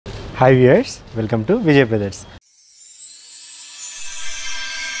Hi viewers, welcome to Vijay Brothers.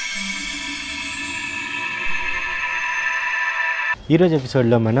 ఈ రోజు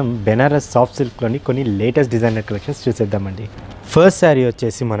ఎపిసోడ్లో మనం బెనారస్ సాఫ్ట్ సిల్క్లోని కొన్ని లేటెస్ట్ డిజైనర్ కలెక్షన్స్ చూసేద్దామండి. ఫస్ట్ శారీ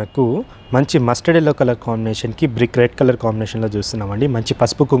వచ్చేసి మనకు మంచి మస్టర్డ్ ఎల్లో కలర్ కాంబినేషన్కి బ్రిక్ రెడ్ కలర్ కాంబినేషన్లో చూస్తున్నామండి. మంచి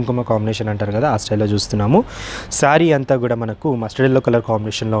పసుపు కుంకుమ కాంబినేషన్ అంటారు కదా, ఆ స్టైల్లో చూస్తున్నాము. శారీ అంతా కూడా మనకు మస్టర్డ్ ఎల్లో కలర్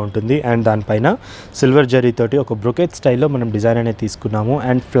కాంబినేషన్లో ఉంటుంది అండ్ దానిపైన సిల్వర్ జరీ తోటి ఒక బ్రొకెట్ స్టైల్లో మనం డిజైన్ అనేది తీసుకున్నాము.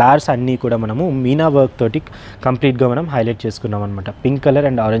 అండ్ ఫ్లవర్స్ అన్నీ కూడా మనము మీనా వర్క్ తోటి కంప్లీట్గా మనం హైలైట్ చేసుకున్నాం అనమాట. Pink colour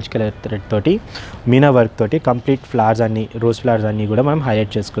and orange colour thread తోటి మీనా వర్క్ తోటి కంప్లీట్ ఫ్లవర్స్ అన్ని రోజ్ ఫ్లవర్స్ అన్నీ కూడా మనం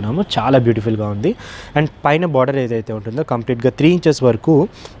హైలైట్ చేసుకున్నాము. చాలా బ్యూటిఫుల్గా ఉంది. అండ్ పైన బార్డర్ ఏదైతే ఉంటుందో కంప్లీట్గా 3 inches వరకు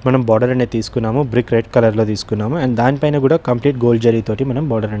మనం బార్డర్ అనేది తీసుకున్నాము. బ్రిక్ రెడ్ కలర్లో తీసుకున్నాము అండ్ దానిపైన కూడా కంప్లీట్ గోల్డ్ జరీ తోటి మనం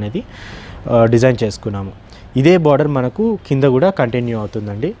బార్డర్ అనేది డిజైన్ చేసుకున్నాము. ఇదే బార్డర్ మనకు కింద కూడా కంటిన్యూ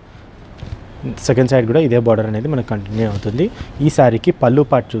అవుతుందండి. సెకండ్ సైడ్ కూడా ఇదే బార్డర్ అనేది మనకు కంటిన్యూ అవుతుంది. ఈ శారీకి పళ్ళు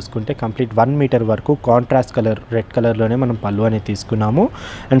పార్ట్ చూసుకుంటే కంప్లీట్ 1 meter వరకు కాంట్రాస్ట్ కలర్ రెడ్ కలర్లోనే మనం పళ్ళు అనేది తీసుకున్నాము.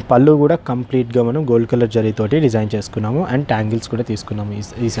 అండ్ పళ్ళు కూడా కంప్లీట్గా మనం గోల్డ్ కలర్ జరీతోటి డిజైన్ చేసుకున్నాము అండ్ ట్యాంగిల్స్ కూడా తీసుకున్నాము.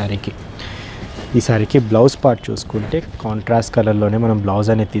 ఈ శారీకి బ్లౌజ్ పార్ట్ చూసుకుంటే కాంట్రాస్ట్ కలర్లోనే మనం బ్లౌజ్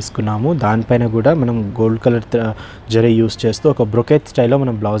అనేది తీసుకున్నాము. దానిపైన కూడా మనం గోల్డ్ కలర్ జరీ యూస్ చేస్తూ ఒక బ్రొకెట్ స్టైల్లో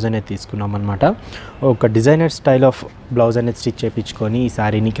మనం బ్లౌజ్ అనేది తీసుకున్నాం అనమాట. ఒక డిజైనర్ స్టైల్ ఆఫ్ బ్లౌజ్ అనేది స్టిచ్ చేయించుకొని ఈ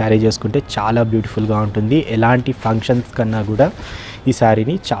శారీని క్యారీ చేసుకుంటే చాలా బ్యూటిఫుల్గా ఉంటుంది. ఎలాంటి ఫంక్షన్స్ కన్నా కూడా ఈ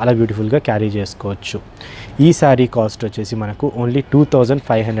శారీని చాలా బ్యూటిఫుల్గా క్యారీ చేసుకోవచ్చు. ఈ శారీ కాస్ట్ వచ్చేసి మనకు ఓన్లీ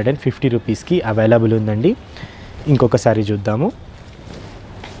 2550 రూపీస్కి అవైలబుల్ ఉందండి. ఇంకొక శారీ చూద్దాము.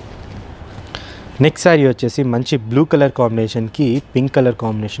 నెక్స్ట్ శారీ వచ్చేసి మంచి బ్లూ కలర్ కాంబినేషన్కి పింక్ కలర్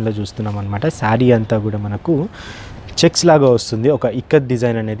కాంబినేషన్లో చూస్తున్నాం అనమాట. శారీ అంతా కూడా మనకు చెక్స్ లాగా వస్తుంది. ఒక ఇక్కత్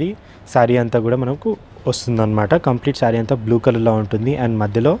డిజైన్ అనేది శారీ అంతా కూడా మనకు వస్తుందన్నమాట. కంప్లీట్ శారీ అంతా బ్లూ కలర్లో ఉంటుంది అండ్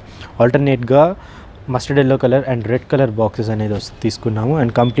మధ్యలో ఆల్టర్నేట్గా mustard yellow colour and red colour boxes అనేది తీసుకున్నాము.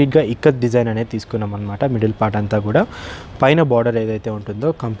 అండ్ కంప్లీట్గా ఇక్కత్ డిజైన్ అనేది తీసుకున్నాం అనమాట. మిడిల్ పార్ట్ అంతా కూడా పైన బార్డర్ ఏదైతే ఉంటుందో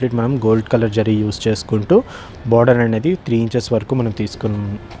కంప్లీట్ మనం గోల్డ్ కలర్ జరీ యూస్ చేసుకుంటూ బార్డర్ అనేది 3 inches వరకు మనం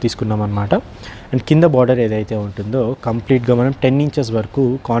తీసుకున్నాం అనమాట. అండ్ కింద బార్డర్ ఏదైతే ఉంటుందో కంప్లీట్గా మనం 10 inches వరకు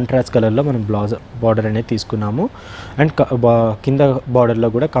కాంట్రాస్ట్ కలర్లో మనం బ్లౌజ్ బార్డర్ అనేది తీసుకున్నాము. అండ్ కింద బార్డర్లో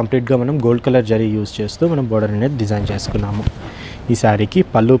కూడా కంప్లీట్గా మనం గోల్డ్ కలర్ జరీ యూస్ చేస్తూ మనం బార్డర్ అనేది డిజైన్ చేసుకున్నాము. ఈ శారీకి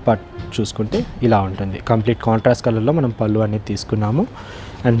పళ్ళు పార్ట్ చూసుకుంటే ఇలా ఉంటుంది. కంప్లీట్ కాంట్రాస్ట్ కలర్లో మనం పళ్ళు అనేది తీసుకున్నాము.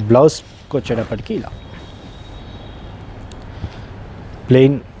 అండ్ బ్లౌజ్కి వచ్చేటప్పటికి ఇలా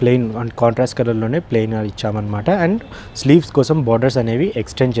ప్లెయిన్ అండ్ కాంట్రాస్ట్ కలర్లోనే ప్లెయిన్ ఇచ్చామన్నమాట. అండ్ స్లీవ్స్ కోసం బార్డర్స్ అనేవి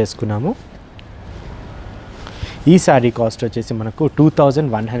ఎక్స్టెండ్ చేసుకున్నాము. ఈ శారీ కాస్ట్ వచ్చేసి మనకు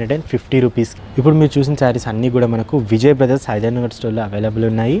 2150 రూపీస్. ఇప్పుడు మీరు చూసిన శారీస్ అన్నీ కూడా మనకు విజయ్ బ్రదర్స్ హైదర్నగర్ స్టోర్లో అవైలబుల్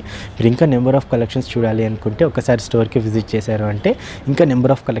ఉన్నాయి. మీరు ఇంకా నెంబర్ ఆఫ్ కలెక్షన్స్ చూడాలి అనుకుంటే ఒకసారి స్టోర్కి విజిట్ చేశారు అంటే ఇంకా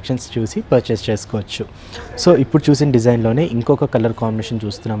నెంబర్ ఆఫ్ కలెక్షన్స్ చూసి పర్చేస్ చేసుకోవచ్చు. సో ఇప్పుడు చూసిన డిజైన్లోనే ఇంకొక కలర్ కాంబినేషన్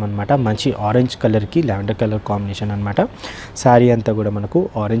చూస్తున్నాం అనమాట. మంచి ఆరెంజ్ కలర్కి లావెండర్ కలర్ కాంబినేషన్ అనమాట. శారీ అంతా కూడా మనకు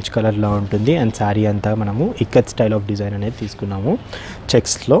ఆరెంజ్ కలర్లో ఉంటుంది అండ్ శారీ అంతా మనము ఇక్కత్ స్టైల్ ఆఫ్ డిజైన్ అనేది తీసుకున్నాము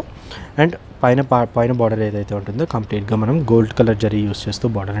చెక్స్లో. అండ్ పైన బార్డర్ ఏదైతే ఉంటుందో కంప్లీట్గా మనం గోల్డ్ కలర్ జరీ యూస్ చేస్తూ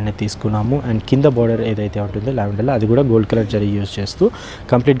బార్డర్ అనేది తీసుకున్నాము. అండ్ కింద బార్డర్ ఏదైతే ఉంటుందో లావెండర్లో అది కూడా గోల్డ్ కలర్ జరీ యూస్ చేస్తూ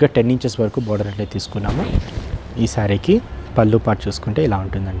కంప్లీట్గా 10 inches వరకు బార్డర్ అనేది తీసుకున్నాము. ఈ శారీకి పళ్ళు పార్ట్ చూసుకుంటే ఇలా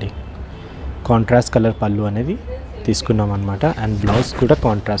ఉంటుందండి. కాంట్రాస్ట్ కలర్ పళ్ళు అనేది తీసుకున్నాం అనమాట. అండ్ బ్లౌజ్ కూడా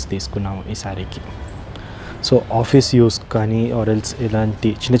కాంట్రాస్ట్ తీసుకున్నాము ఈ శారీకి. సో ఆఫీస్ యూస్ కానీ ఆర్ఎల్స్ ఇలాంటి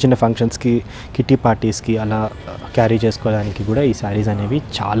చిన్న ఫంక్షన్స్కి కిట్టి పార్టీస్కి అలా క్యారీ చేసుకోవడానికి కూడా ఈ శారీస్ అనేవి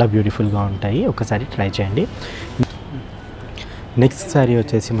చాలా బ్యూటిఫుల్గా ఉంటాయి. ఒకసారి ట్రై చేయండి. నెక్స్ట్ శారీ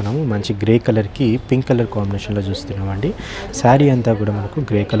వచ్చేసి మనము మంచి గ్రే కలర్కి పింక్ కలర్ కాంబినేషన్లో చూస్తున్నామండి. శారీ అంతా కూడా మనకు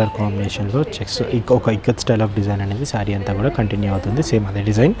గ్రే కలర్ కాంబినేషన్లో చెక్స్ ఒక ఇక్కత్ స్టైల్ ఆఫ్ డిజైన్ అనేది శారీ అంతా కూడా కంటిన్యూ అవుతుంది. సేమ్ అదే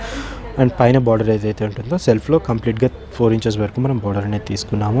డిజైన్. అండ్ పైన బార్డర్ ఏదైతే ఉంటుందో సెల్ఫ్లో కంప్లీట్గా 4 inches వరకు మనం బార్డర్ అనేది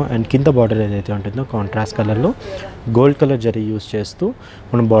తీసుకున్నాము. అండ్ కింద బార్డర్ ఏదైతే ఉంటుందో కాంట్రాస్ట్ కలర్లో గోల్డ్ కలర్ జరీ యూస్ చేస్తూ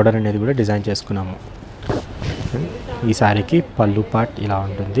మనం బార్డర్ అనేది కూడా డిజైన్ చేసుకున్నాము. ఈ శారీకి పళ్ళు పార్ట్ ఇలా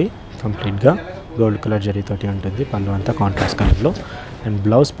ఉంటుంది. కంప్లీట్గా గోల్డ్ కలర్ జరీతోటి ఉంటుంది. పళ్ళు అంతా కాంట్రాస్ట్ కలర్లో. అండ్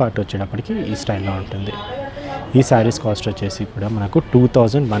బ్లౌజ్ పార్ట్ వచ్చేటప్పటికి ఈ స్టైల్లో ఉంటుంది. ఈ శారీస్ కాస్ట్ వచ్చేసి కూడా మనకు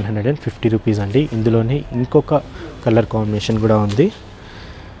 2150 రూపీస్ అండి. ఇందులోనే ఇంకొక కలర్ కాంబినేషన్ కూడా ఉంది.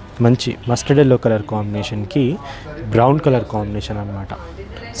 మంచి మస్టర్డ్ ఎల్లో కలర్ కాంబినేషన్కి బ్రౌన్ కలర్ కాంబినేషన్ అనమాట.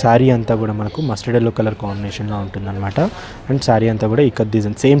 శారీ అంతా కూడా మనకు మస్టర్డ్ ఎల్లో కలర్ కాంబినేషన్లో ఉంటుందన్నమాట. అండ్ శారీ అంతా కూడా ఇక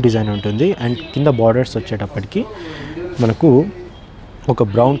డిజైన్ సేమ్ డిజైన్ ఉంటుంది. అండ్ కింద బార్డర్స్ వచ్చేటప్పటికి మనకు ఒక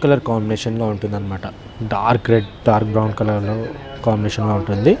బ్రౌన్ కలర్ కాంబినేషన్లో ఉంటుందన్నమాట. డార్క్ బ్రౌన్ కలర్లో కాంబినేషన్లో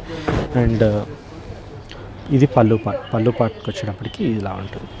ఉంటుంది. అండ్ ఇది పళ్ళు పార్ట్కి వచ్చేటప్పటికి ఇలా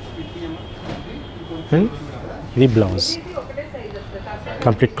ఉంటుంది. అండ్ ఇది బ్లౌజ్.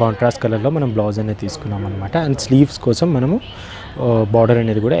 కంప్లీట్ కాంట్రాస్ట్ కలర్లో మనం బ్లౌజ్ అనేది తీసుకున్నాం అనమాట. అండ్ స్లీవ్స్ కోసం మనము బార్డర్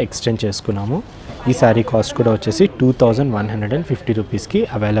అనేది కూడా ఎక్స్టెండ్ చేసుకున్నాము. ఈ శారీ కాస్ట్ కూడా వచ్చేసి 2150 రూపీస్కి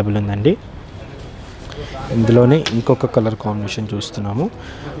అవైలబుల్ ఉందండి. ఇందులోనే ఇంకొక కలర్ కాంబినేషన్ చూస్తున్నాము.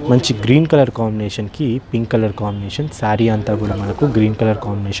 మంచి గ్రీన్ కలర్ కాంబినేషన్కి పింక్ కలర్ కాంబినేషన్. శారీ అంతా కూడా మనకు గ్రీన్ కలర్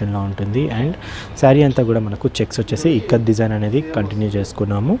కాంబినేషన్లో ఉంటుంది. అండ్ శారీ అంతా కూడా మనకు చెక్స్ వచ్చేసి ఇక్కత్ డిజైన్ అనేది కంటిన్యూ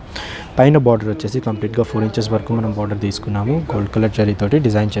చేసుకున్నాము. పైన బార్డర్ వచ్చేసి కంప్లీట్గా 4 ఇంచెస్ వరకు మనం బార్డర్ తీసుకున్నాము. గోల్డ్ కలర్ జరీతోటి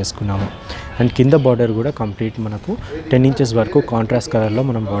డిజైన్ చేసుకున్నాము. అండ్ కింద బార్డర్ కూడా కంప్లీట్ మనకు 10 ఇంచెస్ వరకు కాంట్రాస్ట్ కలర్లో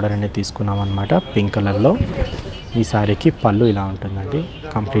మనం బార్డర్ అనేది తీసుకున్నాం అనమాట, పింక్ కలర్లో. ఈ శారీకి పళ్ళు ఇలా ఉంటుందండి.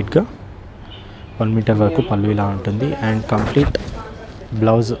 కంప్లీట్గా 1 మీటర్ వరకు పళ్ళు ఇలా ఉంటుంది. అండ్ కంప్లీట్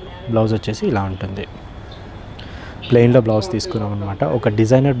బ్లౌజ్ వచ్చేసి ఇలా ఉంటుంది. ప్లెయిన్లో బ్లౌజ్ తీసుకున్నాం అనమాట. ఒక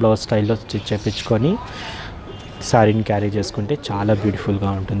డిజైనర్ బ్లౌజ్ స్టైల్లో స్టిచ్ చేయించుకొని శారీని క్యారీ చేసుకుంటే చాలా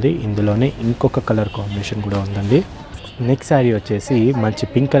బ్యూటిఫుల్గా ఉంటుంది. ఇందులోనే ఇంకొక కలర్ కాంబినేషన్ కూడా ఉందండి. నెక్స్ట్ శారీ వచ్చేసి మంచి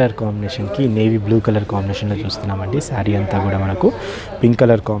పింక్ కలర్ కాంబినేషన్కి నేవీ బ్లూ కలర్ కాంబినేషన్లో చూస్తున్నామండి. శారీ అంతా కూడా మనకు పింక్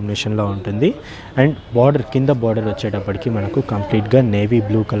కలర్ కాంబినేషన్లో ఉంటుంది. అండ్ కింద బార్డర్ వచ్చేటప్పటికి మనకు కంప్లీట్గా నేవీ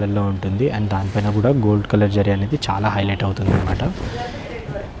బ్లూ కలర్లో ఉంటుంది. అండ్ దానిపైన కూడా గోల్డ్ కలర్ జరీ అనేది చాలా హైలైట్ అవుతుంది అనమాట.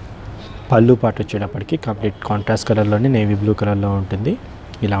 పళ్ళు పాటు వచ్చేటప్పటికి కంప్లీట్ కాంట్రాస్ట్ కలర్లోనే నేవీ బ్లూ కలర్లో ఉంటుంది.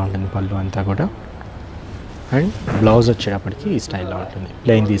 ఇలా ఉంటుంది పళ్ళు అంతా కూడా. అండ్ బ్లౌజ్ వచ్చేటప్పటికి ఈ స్టైల్లో ఉంటుంది.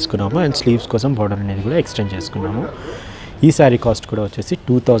 ప్లెయిన్ తీసుకున్నాము. అండ్ స్లీవ్స్ కోసం బార్డర్ అనేది కూడా ఎక్స్టెండ్ చేసుకున్నాము. ఈ శారీ కాస్ట్ కూడా వచ్చేసి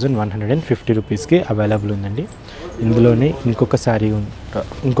 2150 రూపీస్కి అవైలబుల్ ఉందండి. ఇందులోనే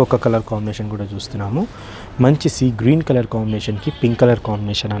ఇంకొక కలర్ కాంబినేషన్ కూడా చూస్తున్నాము. మంచి సీ గ్రీన్ కలర్ కాంబినేషన్కి పింక్ కలర్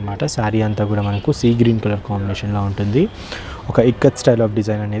కాంబినేషన్ అనమాట. శారీ అంతా కూడా మనకు సీ గ్రీన్ కలర్ కాంబినేషన్లో ఉంటుంది. ఒక ఇక్కత్ స్టైల్ ఆఫ్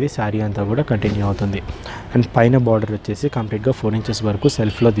డిజైన్ అనేది శారీ అంతా కూడా కంటిన్యూ అవుతుంది. అండ్ పైన బార్డర్ వచ్చేసి కంప్లీట్గా 4 ఇంచెస్ వరకు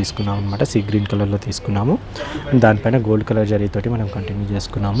సెల్ఫ్లో తీసుకున్నాం అనమాట. సీ గ్రీన్ కలర్లో తీసుకున్నాము. అండ్ దానిపైన గోల్డ్ కలర్ జరీతోటి మనం కంటిన్యూ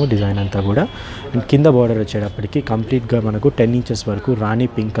చేసుకున్నాము డిజైన్ అంతా కూడా. అండ్ కింద బార్డర్ వచ్చేటప్పటికి కంప్లీట్గా మనకు 10 ఇంచెస్ వరకు రాణి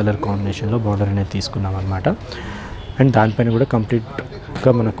పింక్ కలర్ కాంబినేషన్లో బార్డర్ అనేది తీసుకున్నాం అనమాట. అండ్ దానిపైన కూడా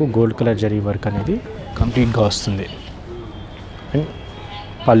కంప్లీట్గా మనకు గోల్డ్ కలర్ జరీ వర్క్ అనేది కంప్లీట్గా వస్తుంది. అండ్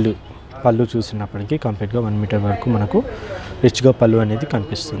పళ్ళు చూసినప్పటికీ కంప్లీట్గా 1 మీటర్ వరకు మనకు రిచ్గా పళ్ళు అనేది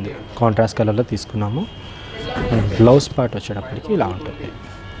కనిపిస్తుంది. కాంట్రాస్ట్ కలర్లో తీసుకున్నాము. బ్లౌజ్ పార్ట్ వచ్చేటప్పటికి ఇలా ఉంటుంది.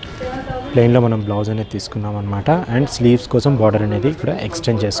 ప్లెయిన్లో మనం బ్లౌజ్ అనేది తీసుకున్నాం అనమాట. అండ్ స్లీవ్స్ కోసం బార్డర్ అనేది కూడా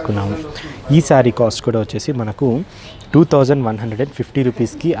ఎక్స్టెండ్ చేసుకున్నాము. ఈ శారీ కాస్ట్ కూడా వచ్చేసి మనకు 2150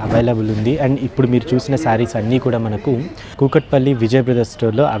 రూపీస్కి అవైలబుల్ ఉంది. అండ్ ఇప్పుడు మీరు చూసిన శారీస్ అన్నీ కూడా మనకు కూకట్పల్లి విజయ్ బ్రదర్స్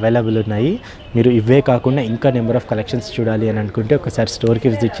స్టోర్లో అవైలబుల్ ఉన్నాయి. మీరు ఇవే కాకుండా ఇంకా నెంబర్ ఆఫ్ కలెక్షన్స్ చూడాలి అని అనుకుంటే ఒకసారి స్టోర్కి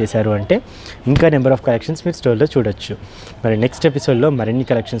విజిట్ చేశారు అంటే ఇంకా నెంబర్ ఆఫ్ కలెక్షన్స్ మీరు స్టోర్లో చూడొచ్చు. మరి నెక్స్ట్ ఎపిసోడ్లో మరిన్ని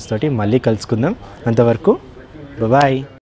కలెక్షన్స్ తోటి మళ్ళీ కలుసుకుందాం. అంతవరకు బాయ్.